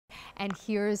And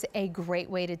here's a great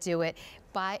way to do it.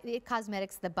 By IT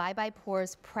Cosmetics, the Bye Bye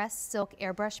Pores Pressed Silk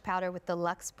Airbrush Powder with the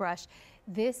Luxe brush.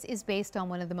 This is based on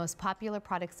one of the most popular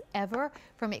products ever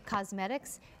from IT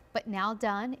Cosmetics, but now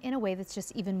done in a way that's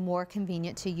just even more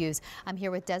convenient to use. I'm here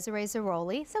with Desiree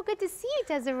Zaroli. So good to see you,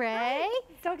 Desiree. Hi.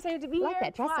 So excited to be here. Love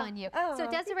that dress on you. Oh, so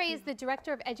Desiree is the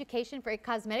Director of Education for IT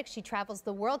Cosmetics. She travels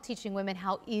the world teaching women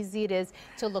how easy it is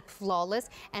to look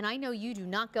flawless. And I know you do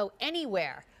not go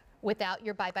anywhere without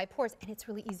your Bye Bye Pores, and it's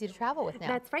really easy to travel with now.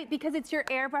 That's right, because it's your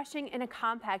airbrushing in a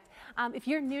compact. If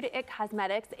you're new to IT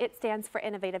Cosmetics, it stands for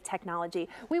innovative technology.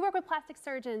 We work with plastic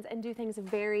surgeons and do things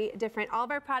very different. All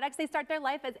of our products, they start their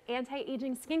life as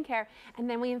anti-aging skincare, and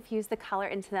then we infuse the color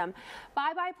into them.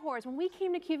 Bye Bye Pores, when we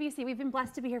came to QVC, we've been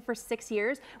blessed to be here for 6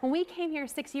 years. When we came here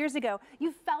 6 years ago,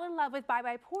 you fell in love with Bye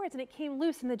Bye Pores, and it came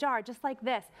loose in the jar, just like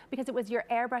this, because it was your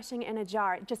airbrushing in a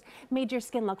jar. It just made your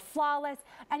skin look flawless.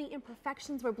 Any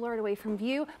imperfections were blurred away from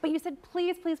view, but you said,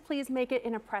 please, please, please make it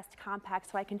in a pressed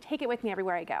compact so I can take it with me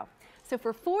everywhere I go. So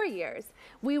for 4 years,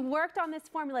 we worked on this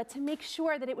formula to make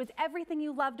sure that it was everything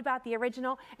you loved about the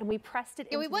original, and we pressed it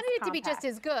into we wanted it to be just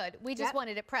as good. We just Yep.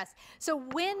 wanted it pressed. So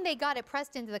when they got it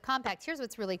pressed into the compact, here's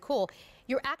what's really cool.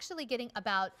 You're actually getting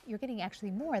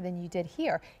actually more than you did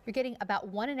here. You're getting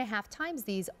about 1.5 times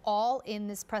these all in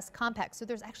this pressed compact. So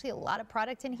there's actually a lot of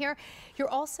product in here. You're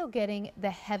also getting the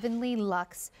Heavenly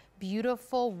Luxe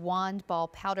beautiful wand ball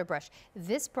powder brush.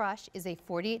 This brush is a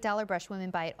 $48 brush. Women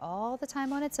buy it all the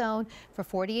time on its own for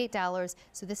 $48.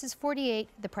 So this is $48.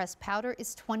 The pressed powder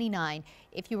is $29.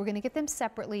 If you were going to get them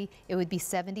separately, it would be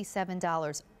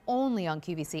 $77. Only on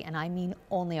QVC, and I mean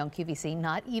only on QVC,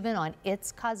 not even on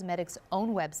IT Cosmetics'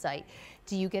 own website.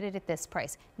 Do you get it at this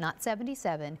price? Not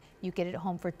 $77. You get it at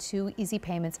home for 2 easy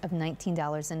payments of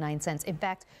 $19.09. In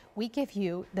fact, we give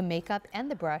you the makeup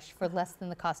and the brush for less than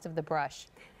the cost of the brush.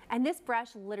 And this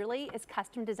brush literally is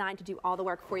custom designed to do all the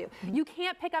work for you. You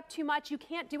can't pick up too much, you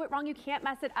can't do it wrong, you can't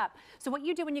mess it up. So what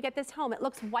you do when you get this home, it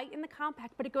looks white in the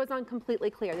compact, but it goes on completely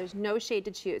clear. There's no shade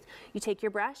to choose. You take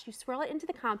your brush, you swirl it into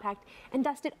the compact, and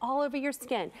dust it all over your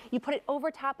skin. You put it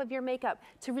over top of your makeup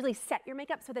to really set your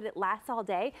makeup so that it lasts all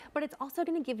day, but it's also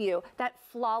gonna give you that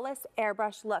flawless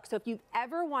airbrush look. So if you've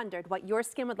ever wondered what your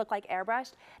skin would look like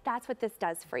airbrushed, that's what this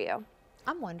does for you.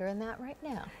 I'm wondering that right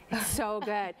now. It's so good.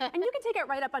 And you can take it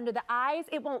right up under the eyes.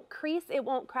 It won't crease, it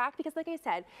won't crack, because like I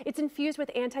said, it's infused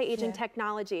with anti-aging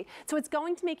technology. So it's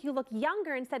going to make you look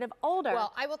younger instead of older.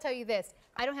 Well, I will tell you this.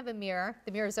 I don't have a mirror.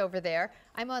 The mirror's over there.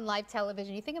 I'm on live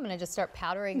television. You think I'm going to just start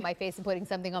powdering my face and putting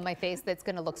something on my face that's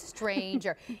going to look strange?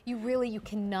 Or you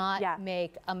cannot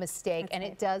make a mistake. That's and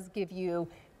right. It does give you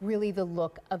really the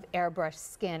look of airbrushed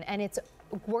skin. And it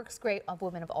works great on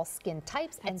women of all skin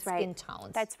types and skin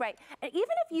tones. That's right. And even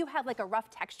if you have like a rough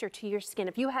texture to your skin,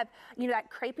 if you have, that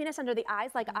crepiness under the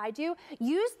eyes like I do,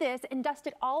 use this and dust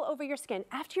it all over your skin.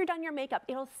 After you're done your makeup,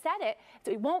 it'll set it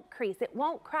so it won't crease, it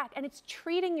won't crack, and it's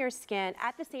treating your skin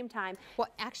at the same time. Well,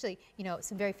 actually,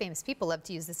 some very famous people love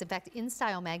to use this. In fact, In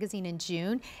Style magazine in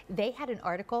June, they had an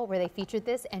article where they featured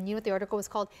this, and you know what the article was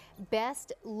called?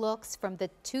 Best Looks from the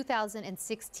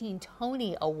 2016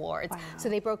 Tony Awards. Wow. So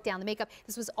they broke down the makeup.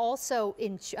 This was also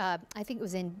in, I think it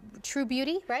was in True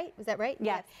Beauty, right? Was that right?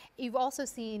 Yes. Yeah. You've also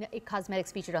seen IT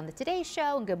Cosmetics featured on the Today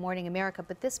Show and Good Morning America,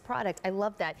 but this product, I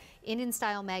love that. In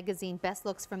Style magazine, Best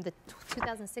Looks from the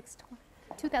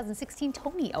 2016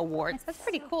 Tony Awards. That's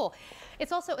pretty cool.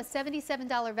 It's also a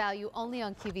 $77 value only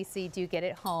on QVC. Do get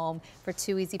it home for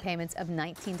 2 easy payments of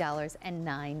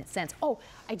 $19.09. Oh,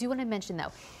 I do want to mention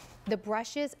though, the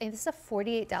brushes, and this is a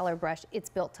 $48 brush. It's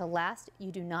built to last.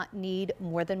 You do not need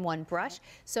more than one brush.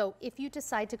 So if you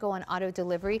decide to go on auto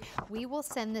delivery, we will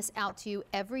send this out to you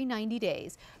every 90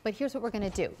 days. But here's what we're going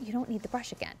to do. You don't need the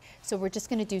brush again. So we're just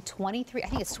going to do 23, I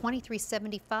think it's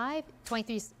 $23.75,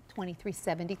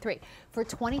 $23.73. For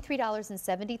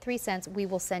 $23.73, we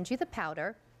will send you the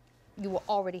powder. You will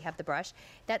already have the brush.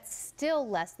 That's still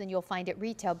less than you'll find at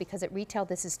retail, because at retail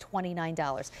this is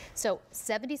 $29. So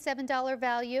 $77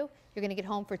 value, you're going to get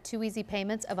home for 2 easy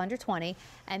payments of under $20.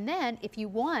 And then if you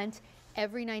want,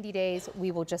 every 90 days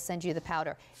we will just send you the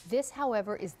powder. This,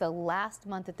 however, is the last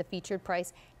month at the featured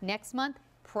price. Next month,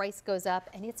 price goes up,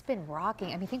 and it's been rocking.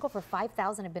 I mean, I think over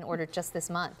 5,000 have been ordered just this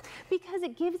month. Because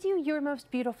it gives you your most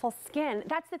beautiful skin.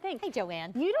 That's the thing. Hey,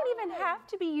 Joanne. You don't even have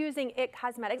to be using IT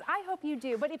Cosmetics. I hope you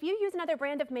do. But if you use another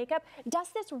brand of makeup,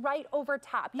 dust this right over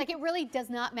top. Like, it really does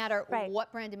not matter what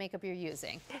brand of makeup you're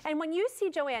using. And when you see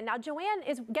Joanne, now Joanne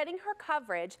is getting her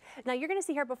coverage. Now you're going to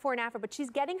see her before and after, but she's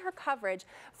getting her coverage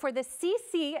for the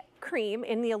CC cream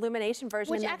in the illumination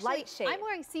version, in the light shade. I'm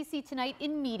wearing CC tonight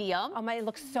in medium. Oh my, it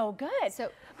looks so good. So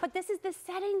But this is the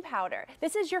setting powder.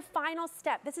 This is your final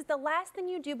step. This is the last thing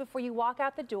you do before you walk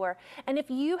out the door. And if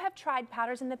you have tried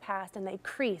powders in the past and they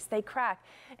crease, they crack,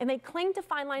 and they cling to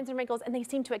fine lines and wrinkles and they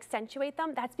seem to accentuate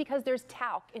them, that's because there's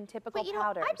talc in typical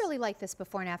powders. I really like this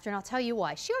before and after, and I'll tell you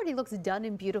why. She already looks done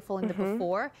and beautiful in the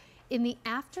before. In the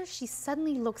after, she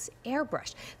suddenly looks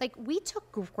airbrushed. Like, we took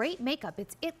great makeup.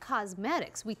 It's IT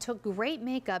Cosmetics. We took great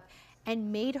makeup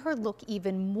and made her look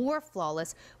even more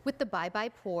flawless with the Bye Bye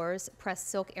Pores Pressed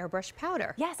Silk Airbrush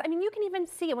Powder. Yes, I mean, you can even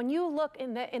see when you look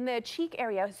in the cheek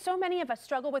area, so many of us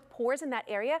struggle with pores in that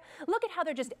area. Look at how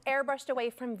they're just airbrushed away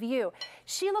from view.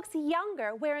 She looks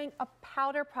younger wearing a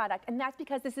powder product, and that's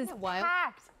because this is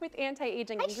packed with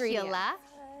anti-aging ingredients. Sheila.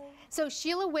 So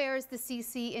Sheila wears the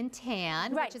CC in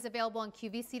Tan, Right. which is available on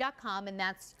QVC.com, and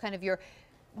that's kind of your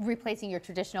replacing your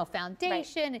traditional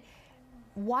foundation. Right.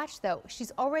 Watch though,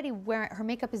 she's already wearing, her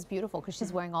makeup is beautiful because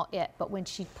she's wearing all IT, but when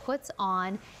she puts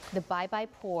on the Bye Bye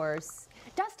Pores,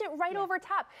 dust it right over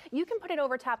top. You can put it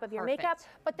over top of your makeup,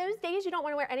 but those days you don't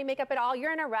want to wear any makeup at all,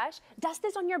 you're in a rush, dust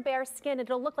this on your bare skin and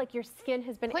it'll look like your skin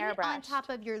has been airbrushed. Put it on top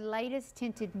of your lightest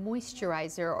tinted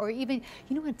moisturizer, or even,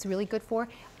 you know what it's really good for?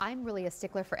 I'm really a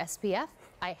stickler for SPF.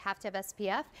 I have to have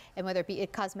SPF, and whether it be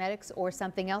IT Cosmetics or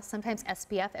something else, sometimes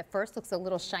SPF at first looks a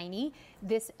little shiny.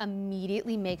 This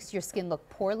immediately makes your skin look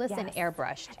poreless and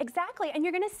airbrushed. Exactly, and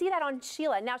you're gonna see that on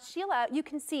Sheila. Now Sheila, you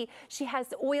can see she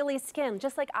has oily skin,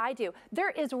 just like I do. There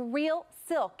is real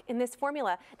silk in this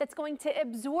formula that's going to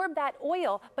absorb that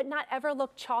oil, but not ever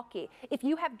look chalky. If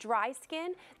you have dry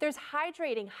skin, there's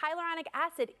hydrating hyaluronic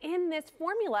acid in this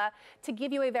formula to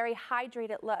give you a very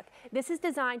hydrated look. This is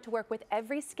designed to work with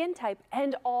every skin type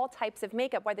and all types of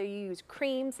makeup, whether you use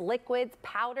creams, liquids,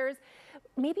 powders.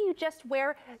 Maybe you just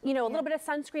wear, you know, a little bit of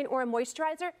sunscreen or a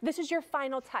moisturizer. This is your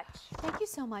final touch. Thank you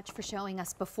so much for showing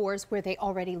us befores where they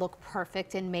already look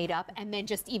perfect and made up, and then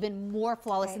just even more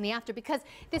flawless in the after, because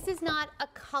this is not a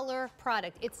color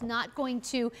product. It's not going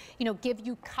to, you know, give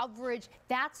you coverage.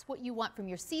 That's what you want from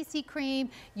your CC cream,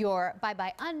 your Bye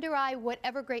Bye Under Eye,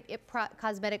 whatever great IT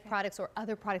cosmetic products or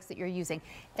other products that you're using.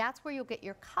 That's where you'll get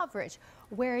your coverage.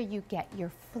 Where you get your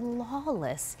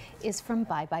flawless is from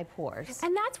Bye Bye Pores.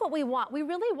 And that's what we want. We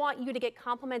really want you to get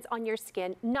compliments on your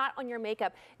skin, not on your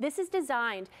makeup. This is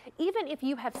designed, even if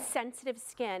you have sensitive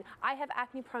skin. I have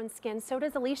acne-prone skin, so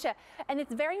does Alicia. And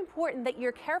it's very important that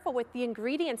you're careful with the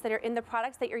ingredients that are in the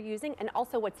products that you're using and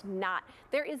also what's not.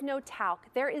 There is no talc,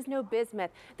 there is no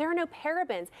bismuth, there are no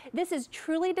parabens. This is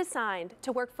truly designed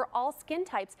to work for all skin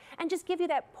types and just give you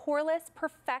that poreless,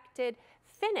 perfected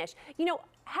finish. You know,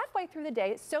 halfway through the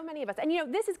day, so many of us, and you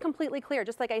know, this is completely clear,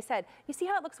 just like I said. You see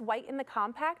how it looks white in the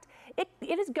compact? It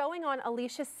is going on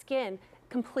Alicia's skin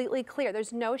completely clear.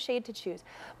 There's no shade to choose.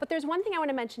 But there's one thing I want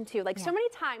to mention too. Like so many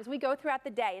times we go throughout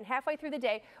the day and halfway through the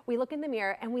day, we look in the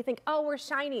mirror and we think, oh, we're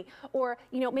shiny, or,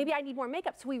 you know, maybe I need more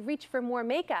makeup. So we reach for more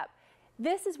makeup.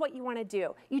 This is what you want to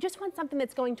do. You just want something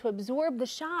that's going to absorb the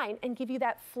shine and give you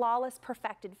that flawless,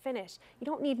 perfected finish. You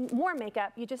don't need more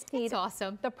makeup. You just need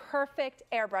the perfect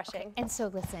airbrushing. Okay. And so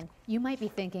listen, you might be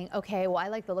thinking, okay, well, I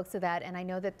like the looks of that, and I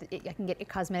know that I can get IT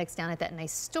Cosmetics down at that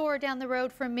nice store down the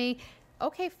road from me.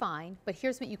 Okay, fine, but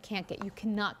here's what you can't get. You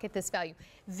cannot get this value.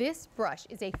 This brush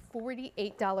is a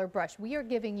 $48 brush. We are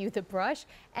giving you the brush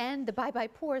and the Bye Bye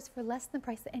Pores for less than the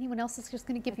price that anyone else is just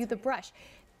gonna give you the brush.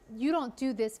 You don't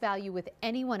do this value with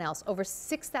anyone else. Over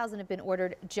 6,000 have been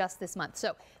ordered just this month.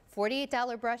 So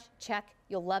 $48 brush, check,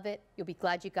 you'll love it, you'll be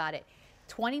glad you got it.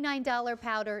 $29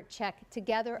 powder, check.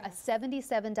 Together, a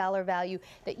 $77 value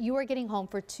that you are getting home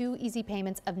for 2 easy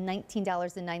payments of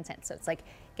 $19.09. So it's like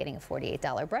getting a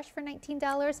 $48 brush for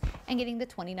 $19 and getting the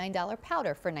 $29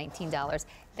 powder for $19.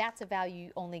 That's a value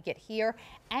you only get here.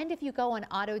 And if you go on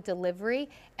auto delivery,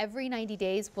 every 90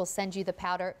 days we'll send you the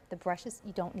powder. The brushes,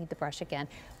 you don't need the brush again.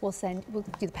 We'll do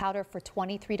the powder for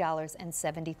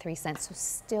 $23.73, so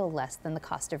still less than the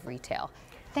cost of retail.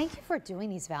 Thank you for doing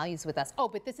these values with us. Oh,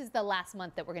 but this is the last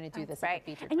month that we're going to do this at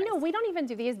the featured And you know, price. we don't even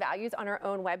do these values on our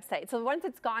own website. So once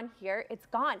it's gone here, it's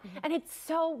gone. And it's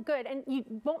so good. And you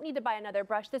won't need to buy another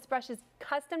brush. This brush is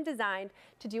custom designed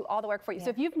to do all the work for you. So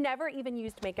if you've never even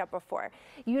used makeup before,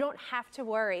 you don't have to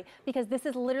worry, because this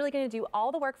is literally going to do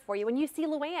all the work for you. When you see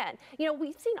Luann, you know,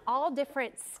 we've seen all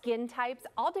different skin types,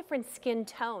 all different skin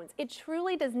tones. It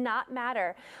truly does not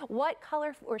matter what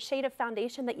color or shade of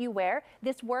foundation that you wear.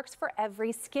 This works for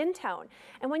every skin tone.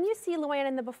 And when you see Luann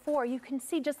in the before, you can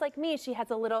see, just like me, she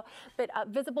has a little bit of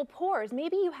visible pores.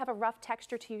 Maybe you have a rough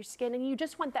texture to your skin and you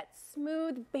just want that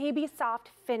smooth, baby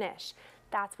soft finish.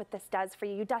 That's what this does for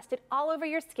you. You dust it all over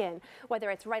your skin, whether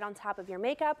it's right on top of your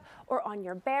makeup or on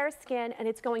your bare skin, and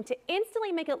it's going to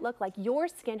instantly make it look like your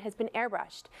skin has been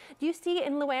airbrushed. Do you see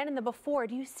in Luann in the before,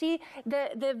 do you see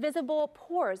the visible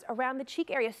pores around the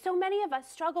cheek area? So many of us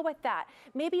struggle with that.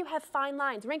 Maybe you have fine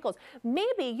lines, wrinkles.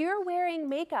 Maybe you're wearing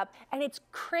makeup and it's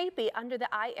crepey under the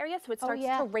eye area, so it starts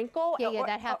to wrinkle. Yeah,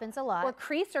 that happens a lot. Or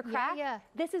crease or crack.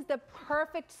 This is the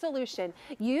perfect solution.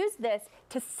 Use this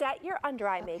to set your under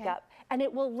eye makeup, and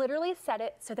it will literally set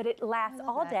it so that it lasts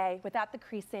all day without the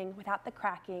creasing, without the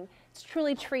cracking. It's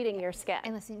truly treating your skin.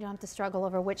 And listen, you don't have to struggle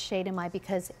over which shade am I,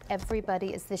 because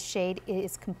everybody is this shade. It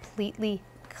is completely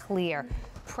clear.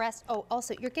 Pressed. Oh,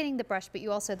 also, you're getting the brush, but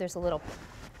you also, there's a little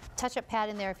touch-up pad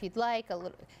in there if you'd like, a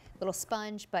little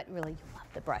sponge, but really, you love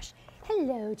the brush.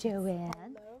 Hello, Joanne.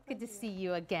 Hello. Good to see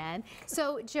you again.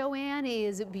 So Joanne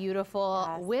is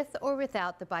beautiful with or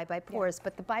without the Bye Bye Pores,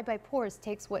 but the Bye Bye Pores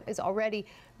takes what is already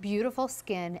beautiful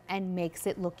skin and makes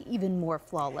it look even more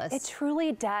flawless. It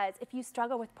truly does. If you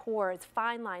struggle with pores,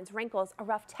 fine lines, wrinkles, a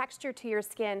rough texture to your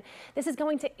skin, this is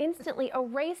going to instantly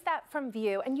erase that from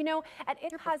view. And you know, at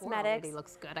IT Cosmetics, already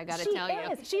looks good, I gotta tell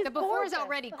you. She's the before is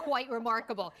already quite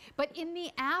remarkable, but in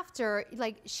the after,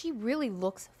 like, she really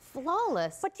looks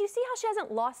flawless. But do you see how she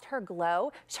hasn't lost her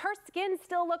glow? Her skin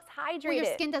still looks hydrated. Well, your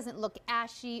skin doesn't look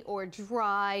ashy or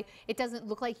dry. It doesn't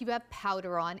look like you have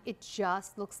powder on. It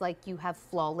just looks like you have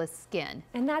flawless skin.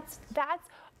 And that's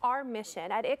our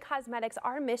mission. At IT Cosmetics,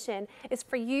 our mission is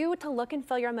for you to look and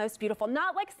feel your most beautiful,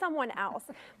 not like someone else,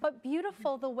 but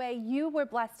beautiful the way you were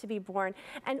blessed to be born.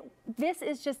 And this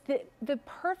is just the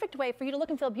perfect way for you to look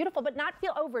and feel beautiful, but not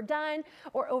feel overdone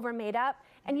or over made up.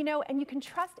 And you know, and you can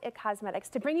trust IT Cosmetics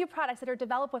to bring you products that are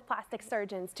developed with plastic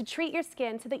surgeons to treat your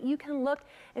skin so that you can look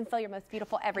and feel your most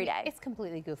beautiful every day. It's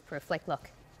completely goof proof. Like, look,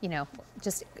 you know,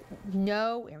 just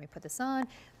no, let me put this on.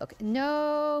 Look,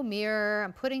 no mirror,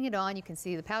 I'm putting it on. You can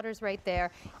see the powder's right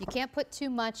there. You can't put too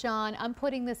much on. I'm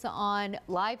putting this on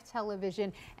live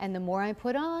television, and the more I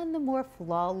put on, the more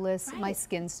flawless my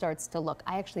skin starts to look.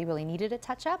 I actually really needed a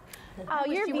touch up. Oh,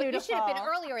 you're beautiful. You should have been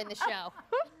earlier in the show.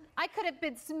 I could have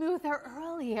been smoother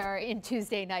earlier in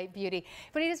Tuesday Night Beauty.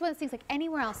 But it is one of those things, like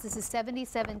anywhere else, this is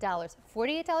 $77, $48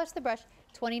 for the brush,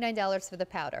 $29 for the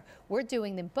powder. We're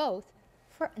doing them both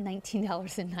for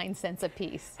 $19.09 a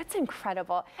piece. That's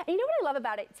incredible. And you know what I love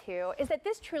about it too, is that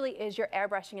this truly is your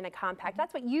airbrushing in a compact.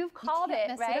 That's what you've called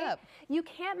it, right? You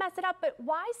can't mess it up, but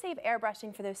why save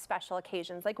airbrushing for those special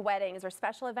occasions like weddings or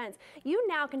special events? You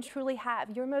now can truly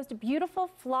have your most beautiful,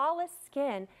 flawless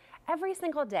skin every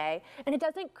single day, and it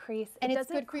doesn't crease, and it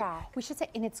doesn't crack. We should say,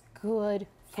 and it's good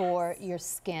for your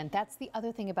skin. That's the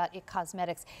other thing about IT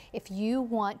Cosmetics. If you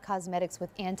want cosmetics with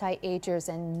anti-agers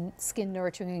and skin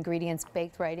nurturing ingredients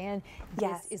baked right in,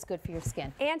 this is good for your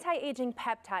skin. Anti-aging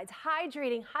peptides,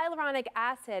 hydrating hyaluronic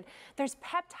acid, there's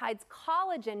peptides,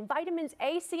 collagen, vitamins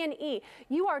A, C, and E.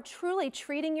 You are truly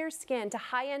treating your skin to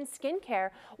high-end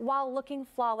skincare while looking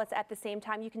flawless at the same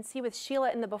time. You can see with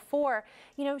Sheila in the before,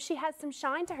 you know, she has some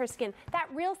shine to her skin. That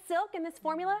real silk in this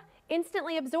formula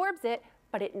instantly absorbs it,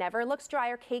 but it never looks dry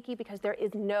or cakey because there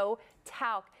is no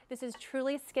talc. This is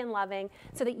truly skin loving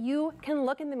so that you can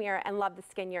look in the mirror and love the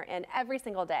skin you're in every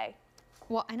single day.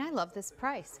 Well, and I love this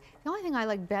price. The only thing I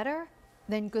like better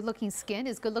than good looking skin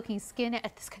is good looking skin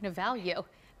at this kind of value.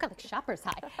 Got like shopper's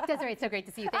high. Desiree, it's so great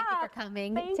to see you. Thank you for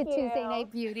coming to Tuesday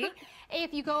Night Beauty.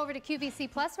 If you go over to QVC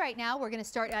Plus right now, we're going to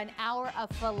start an hour of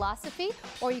philosophy,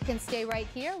 or you can stay right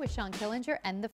here with Sean Killinger and the